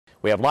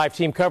We have live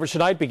team coverage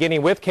tonight,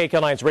 beginning with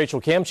KCAL9's Rachel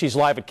Kim. She's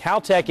live at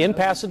Caltech in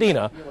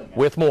Pasadena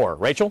with more.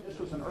 Rachel?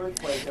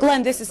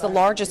 Glenn, this is the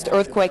largest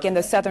earthquake in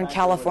the Southern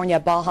California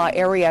Baja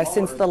area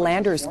since the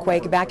Landers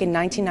quake back in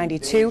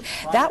 1992.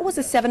 That was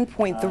a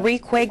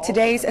 7.3 quake.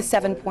 Today's a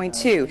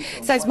 7.2.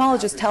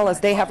 Seismologists tell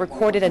us they have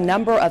recorded a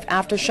number of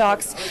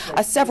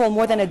aftershocks, several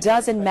more than a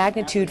dozen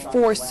magnitude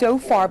 4 so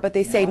far, but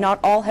they say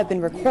not all have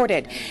been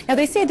recorded. Now,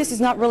 they say this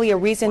is not really a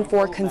reason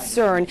for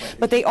concern,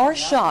 but they are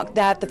shocked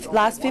that the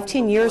last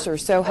 15 years or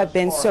so have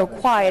been so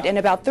quiet. And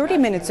about 30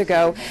 minutes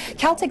ago,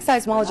 Caltech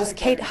seismologist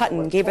Kate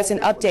Hutton gave us an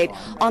update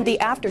on the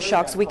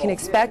aftershocks we can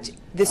expect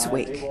this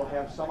week.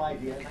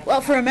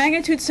 Well, for a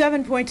magnitude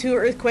 7.2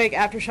 earthquake,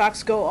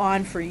 aftershocks go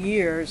on for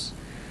years,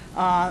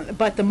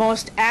 but the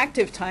most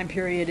active time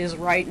period is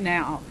right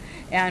now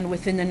and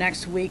within the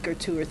next week or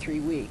 2 or 3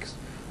 weeks.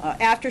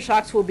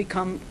 Aftershocks will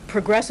become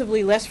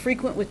progressively less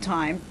frequent with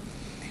time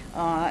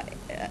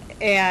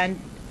and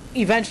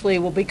eventually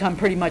will become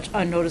pretty much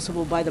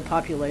unnoticeable by the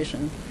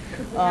population.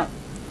 Could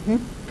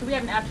we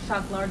have an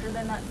aftershock larger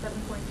than that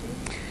 7.2?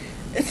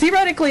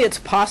 Theoretically, it's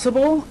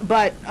possible,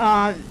 but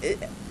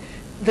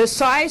the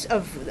size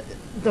of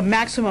the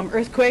maximum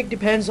earthquake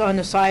depends on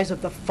the size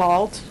of the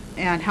fault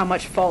and how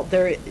much fault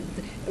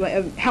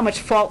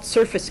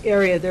surface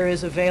area there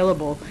is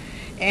available.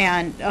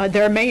 And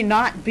there may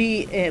not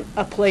be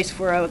a place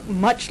for a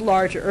much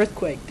larger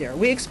earthquake there.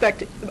 We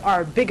expect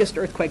our biggest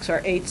earthquakes,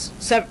 our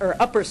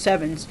upper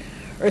sevens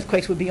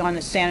earthquakes, would be on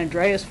the San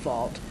Andreas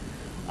fault,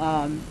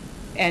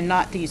 and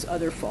not these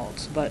other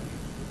faults. But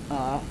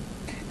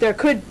there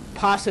could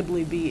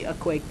possibly be a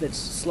quake that's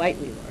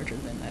slightly larger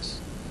than this.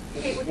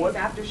 Kate, with these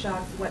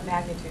aftershocks, what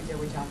magnitudes are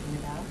we talking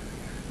about?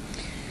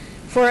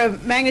 For a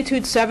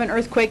magnitude 7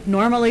 earthquake,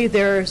 normally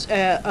there's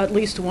at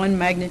least one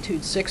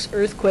magnitude 6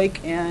 earthquake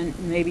and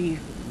maybe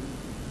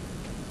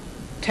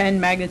 10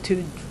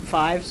 magnitude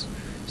 5s.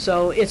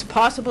 So it's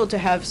possible to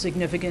have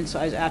significant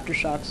size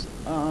aftershocks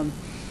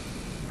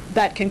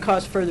that can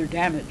cause further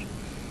damage.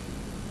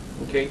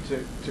 Okay,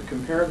 to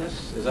compare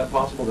this, is that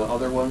possible to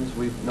other ones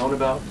we've known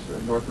about,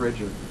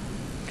 Northridge?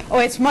 Oh,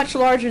 it's much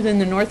larger than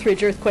the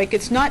Northridge earthquake.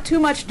 It's not too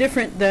much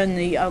different than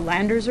the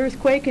Landers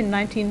earthquake in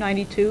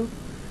 1992.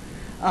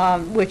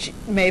 Which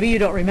maybe you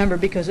don't remember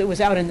because it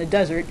was out in the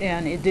desert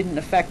and it didn't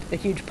affect a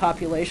huge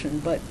population.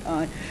 But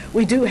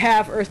we do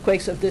have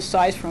earthquakes of this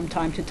size from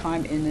time to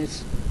time in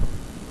this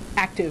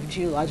active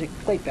geologic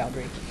plate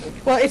boundary.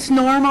 Well, it's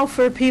normal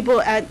for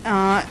people at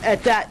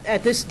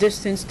this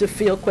distance to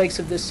feel quakes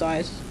of this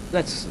size.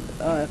 That's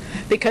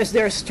because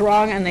they're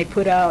strong and they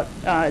put out,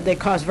 they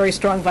cause very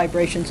strong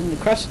vibrations in the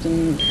crust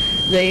and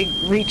they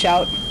reach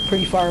out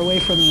pretty far away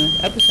from the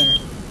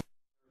epicenter.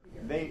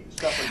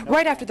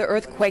 Right after the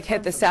earthquake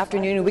hit this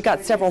afternoon, we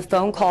got several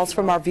phone calls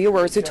from our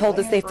viewers who told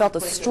us they felt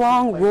a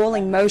strong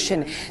rolling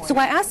motion. So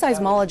I asked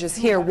seismologists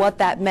here what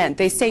that meant.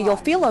 They say you'll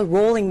feel a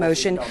rolling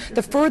motion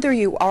the further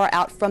you are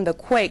out from the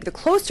quake. The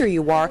closer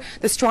you are,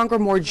 the stronger,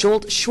 more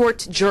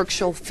short jerks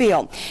you'll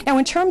feel. Now,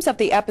 in terms of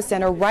the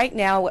epicenter, right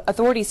now,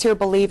 authorities here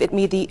believe it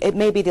may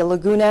be the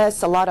Laguna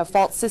Salada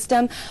fault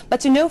system.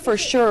 But to know for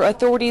sure,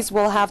 authorities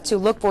will have to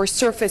look for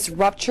surface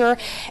rupture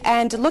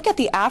and look at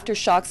the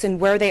aftershocks and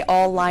where they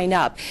all line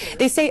up.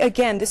 They say,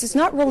 again, this is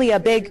not really a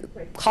big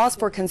cause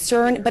for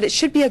concern, but it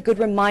should be a good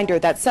reminder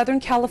that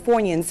Southern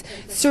Californians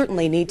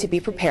certainly need to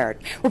be prepared.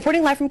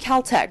 Reporting live from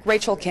Caltech,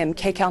 Rachel Kim,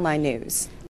 KCAL9 News.